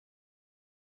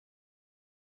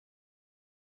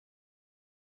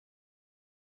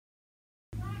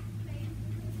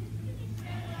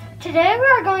Today we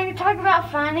are going to talk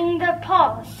about finding the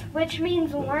pause, which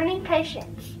means learning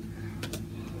patience.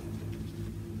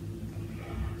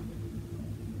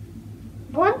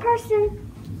 One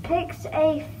person picks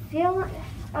a feeling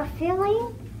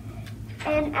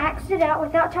and acts it out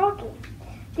without talking.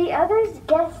 The others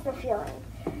guess the feeling.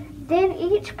 Then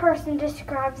each person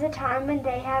describes the time when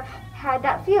they have had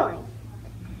that feeling.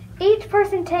 Each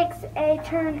person takes a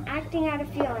turn acting out a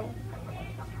feeling.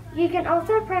 You can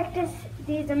also practice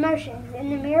these emotions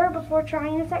in the mirror before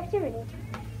trying this activity.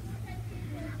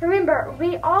 Remember,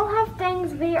 we all have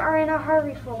things we are in a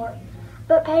hurry for,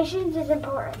 but patience is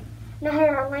important. Now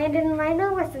here are Landon and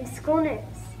Lena with some school news.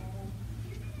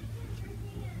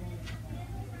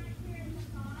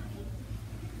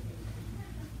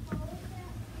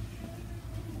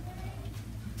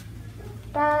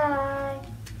 Bye.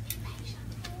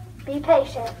 Be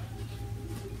patient.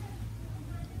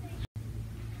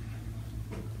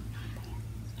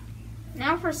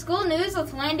 Now for school news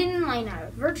with Landon and Lena.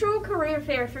 Virtual career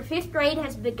fair for 5th grade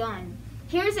has begun.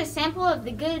 Here's a sample of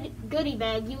the goodie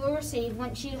bag you will receive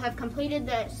once you have completed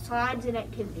the slides and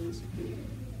activities.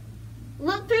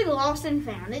 Look through the lost and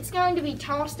found. It's going to be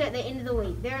tossed at the end of the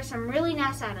week. There are some really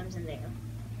nice items in there.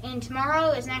 And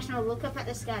tomorrow is National Look Up at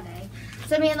the Sky Day.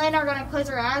 So me and Lena are going to close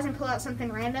our eyes and pull out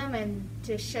something random and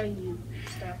to show you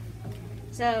stuff.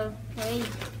 So, okay,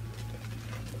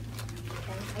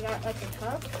 I got like a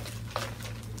cup.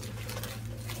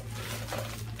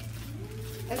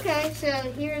 Okay, so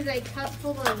here's a cup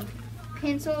full of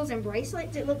pencils and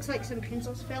bracelets. It looks like some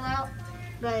pencils fell out,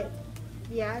 but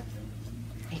yeah.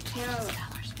 It changes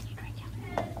colors when you drink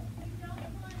out of it.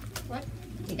 What?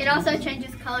 It also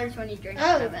changes colors when you drink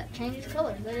out of it. Changes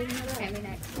colors. I didn't know that. Okay, me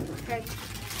next. Okay.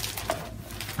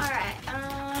 Alright,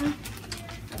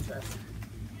 what's this?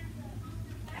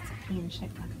 That's a pen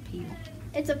shaped like a peel.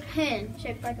 It's a pen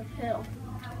shaped like a pill.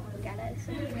 Got it.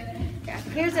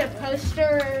 Here's a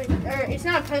poster, or it's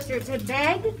not a poster, it's a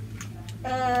bag,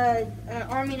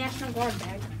 Army National Guard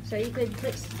bag. So you could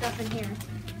put stuff in here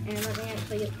and let me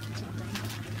actually get something.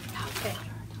 Okay.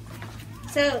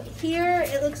 So here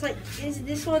it looks like, is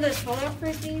this one of those fold-out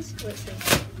frisbees? Let's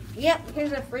see. Yep,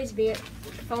 here's a frisbee. It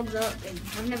folds up, and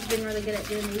I've never been really good at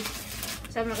doing these.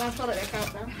 So I'm not going to fold it back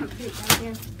out, though. I'll put it down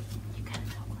here.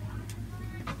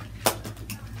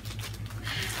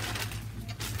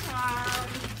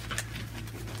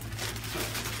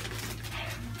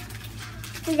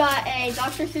 We got a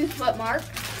Dr. Seuss bookmark.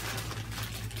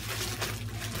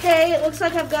 Okay, it looks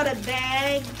like I've got a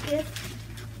bag.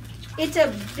 It's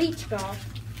a beach ball.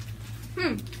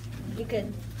 You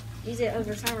could use it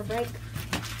over summer break.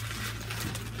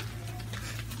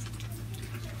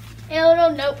 And a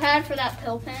little notepad for that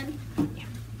pill pen.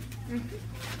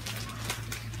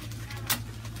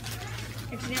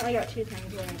 Accidentally got 2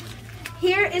 things left.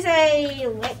 Here is a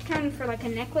lectern for like a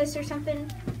necklace or something.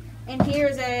 And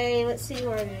here's a, let's see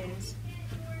what it is.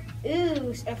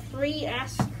 Ooh, a free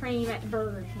ice cream at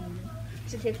Burger King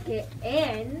certificate.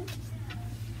 And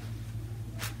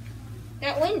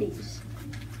at Wendy's.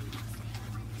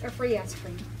 A free ice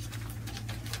cream.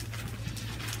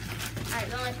 Alright,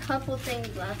 there's only a couple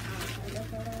things left.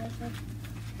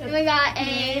 And we got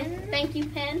a thank you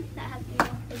pen that has the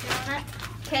picture on it.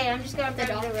 Okay, I'm just going to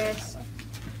throw the rest.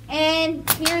 And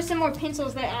here's some more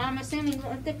pencils that I'm assuming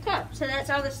with the cup. So that's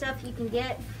all the stuff you can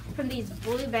get from these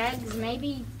blue bags.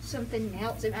 Maybe something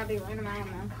else. It might be random. I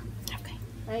don't know.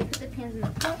 Okay. Put the pens in the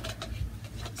cup.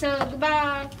 So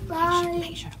goodbye. Bye.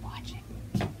 Make sure to watch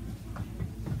it.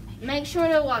 Make sure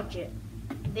to watch it.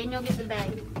 Then you'll get the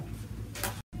bag.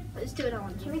 Let's do it all.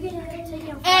 Can we get a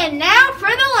takeout? And now for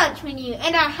the lunch menu.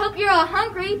 And I hope you're all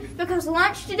hungry because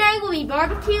lunch today will be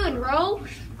barbecue and roll,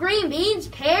 green beans,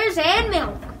 pears, and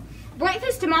milk.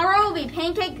 Breakfast tomorrow will be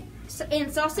pancake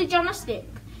and sausage on a stick,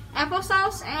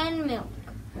 applesauce, and milk.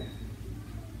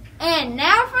 And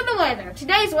now for the weather.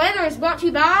 Today's weather is brought to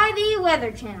you by the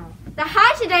Weather Channel. The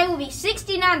high today will be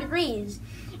 69 degrees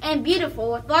and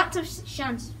beautiful with lots of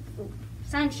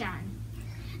sunshine.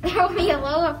 There will be a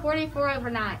low of 44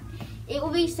 overnight. It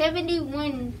will be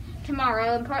 71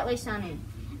 tomorrow and partly sunny.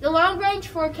 The long-range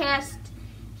forecast,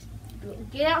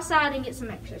 get outside and get some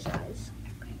exercise.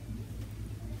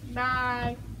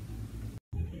 Bye.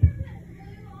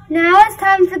 Now it's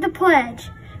time for the pledge.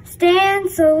 Stand,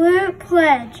 salute,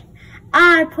 pledge.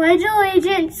 I pledge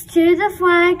allegiance to the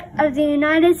flag of the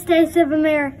United States of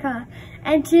America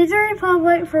and to the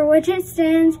republic for which it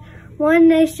stands, one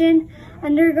nation,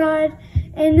 under God,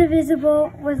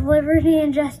 indivisible, with liberty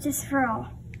and justice for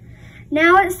all.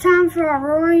 Now it's time for our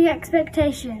roaring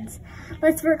expectations.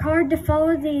 Let's work hard to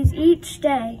follow these each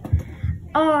day.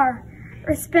 R,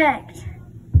 respect.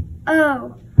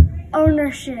 O,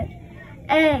 ownership.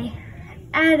 A,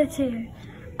 attitude.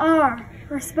 R,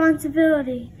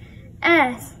 responsibility.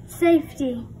 S,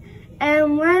 safety.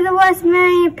 And we're the West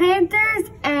Marion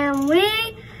Panthers, and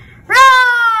we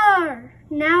roar!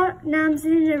 Now I'm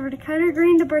sending it over to Cutter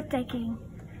Green, the birthday king.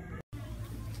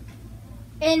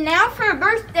 And now for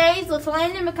birthdays, let's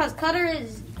land them because Cutter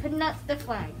is putting up the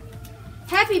flag.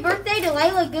 Happy birthday to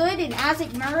Layla Good and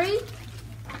Isaac Murray.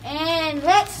 And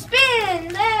let's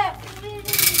spin that.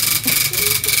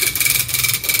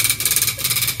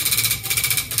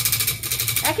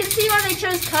 I can see why they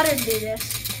chose Cutter to do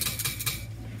this.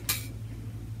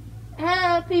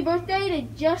 Happy birthday to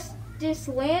Justice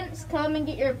Lance. Come and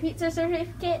get your pizza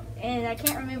certificate. And I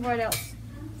can't remember what else.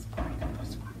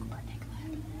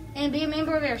 And be a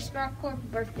member of our Sparkle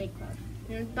Birthday Club.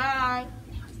 And bye.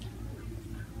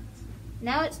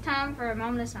 Now it's time for a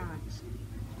moment of silence.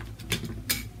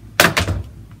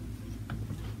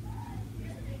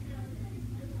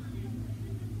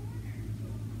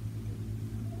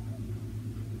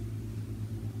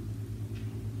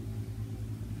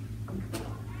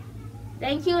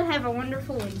 Thank you and have a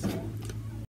wonderful Wednesday.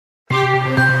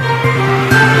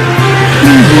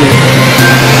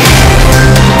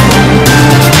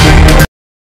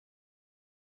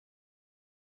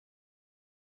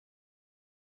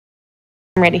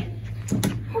 I'm ready.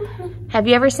 Have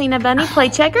you ever seen a bunny play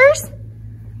checkers?